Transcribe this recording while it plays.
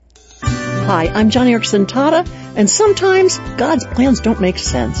Hi, I'm Joni Eareckson Tada, and sometimes God's plans don't make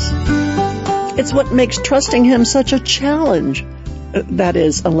sense. It's what makes trusting Him such a challenge. That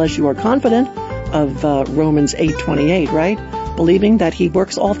is, unless you are confident of Romans 8:28, right? Believing that He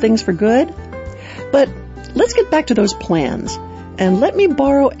works all things for good. But let's get back to those plans, and let me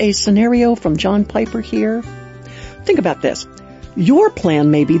borrow a scenario from John Piper here. Think about this. Your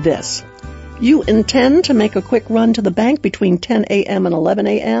plan may be this. You intend to make a quick run to the bank between 10 a.m. and 11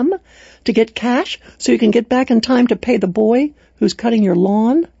 a.m. to get cash so you can get back in time to pay the boy who's cutting your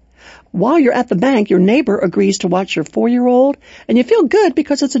lawn. While you're at the bank, your neighbor agrees to watch your 4-year-old, and you feel good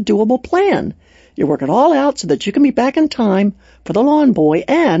because it's a doable plan. You work it all out so that you can be back in time for the lawn boy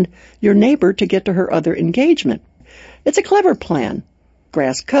and your neighbor to get to her other engagement. It's a clever plan.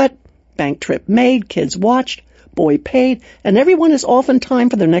 Grass cut, bank trip made, kids watched, boy paid, and everyone is off in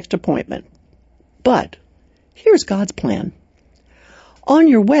time for their next appointment. But here's God's plan. On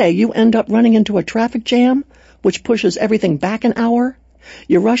your way, you end up running into a traffic jam, which pushes everything back an hour.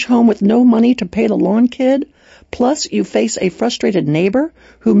 You rush home with no money to pay the lawn kid. Plus, you face a frustrated neighbor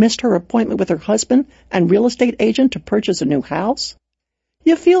who missed her appointment with her husband and real estate agent to purchase a new house.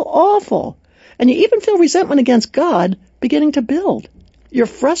 You feel awful, and you even feel resentment against God beginning to build. You're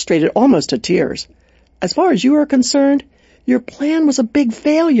frustrated almost to tears. As far as you are concerned, your plan was a big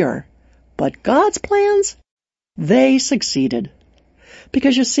failure. But God's plans? They succeeded.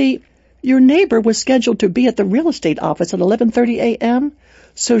 Because you see, your neighbor was scheduled to be at the real estate office at 11:30 a.m.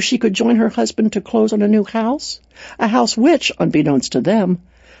 so she could join her husband to close on a new house, a house which, unbeknownst to them,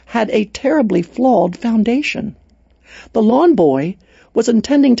 had a terribly flawed foundation. The lawn boy was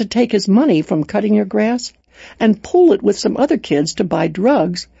intending to take his money from cutting your grass and pool it with some other kids to buy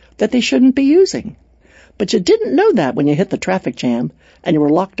drugs that they shouldn't be using. But you didn't know that when you hit the traffic jam and you were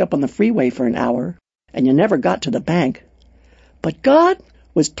locked up on the freeway for an hour and you never got to the bank. But God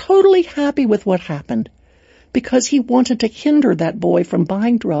was totally happy with what happened because He wanted to hinder that boy from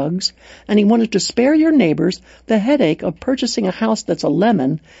buying drugs, and He wanted to spare your neighbors the headache of purchasing a house that's a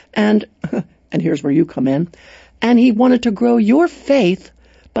lemon, and here's where you come in, and He wanted to grow your faith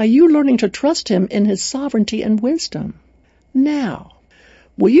by you learning to trust Him in His sovereignty and wisdom. Now,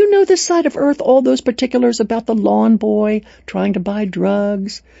 will you know this side of earth all those particulars about the lawn boy trying to buy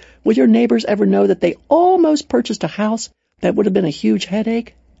drugs? Will your neighbors ever know that they almost purchased a house that would have been a huge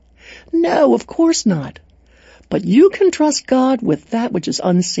headache? No, of course not. But you can trust God with that which is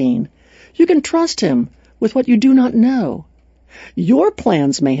unseen. You can trust Him with what you do not know. Your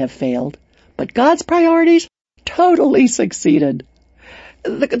plans may have failed, but God's priorities totally succeeded.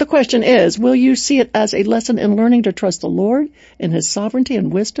 The question is, will you see it as a lesson in learning to trust the Lord in His sovereignty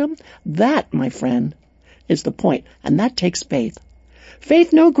and wisdom? That, my friend, is the point, and that takes faith.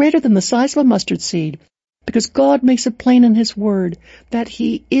 Faith no greater than the size of a mustard seed, because God makes it plain in His Word that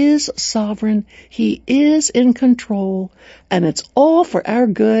He is sovereign, He is in control, and it's all for our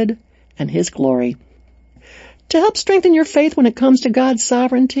good and His glory. To help strengthen your faith when it comes to God's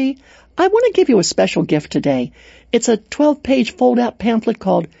sovereignty, I want to give you a special gift today. It's a 12-page fold-out pamphlet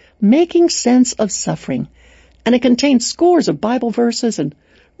called Making Sense of Suffering, and it contains scores of Bible verses and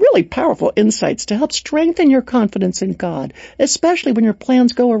really powerful insights to help strengthen your confidence in God, especially when your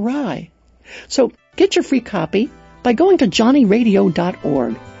plans go awry. So get your free copy by going to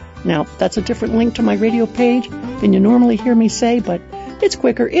johnnyradio.org. Now, that's a different link to my radio page than you normally hear me say, but it's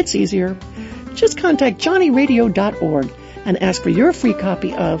quicker, it's easier. Just contact johnnyradio.org and ask for your free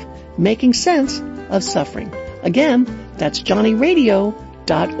copy of Making Sense of Suffering. Again, that's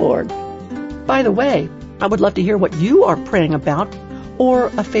johnnyradio.org. By the way, I would love to hear what you are praying about or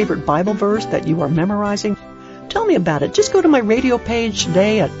a favorite Bible verse that you are memorizing. Tell me about it. Just go to my radio page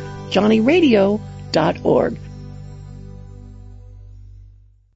today at johnnyradio.org.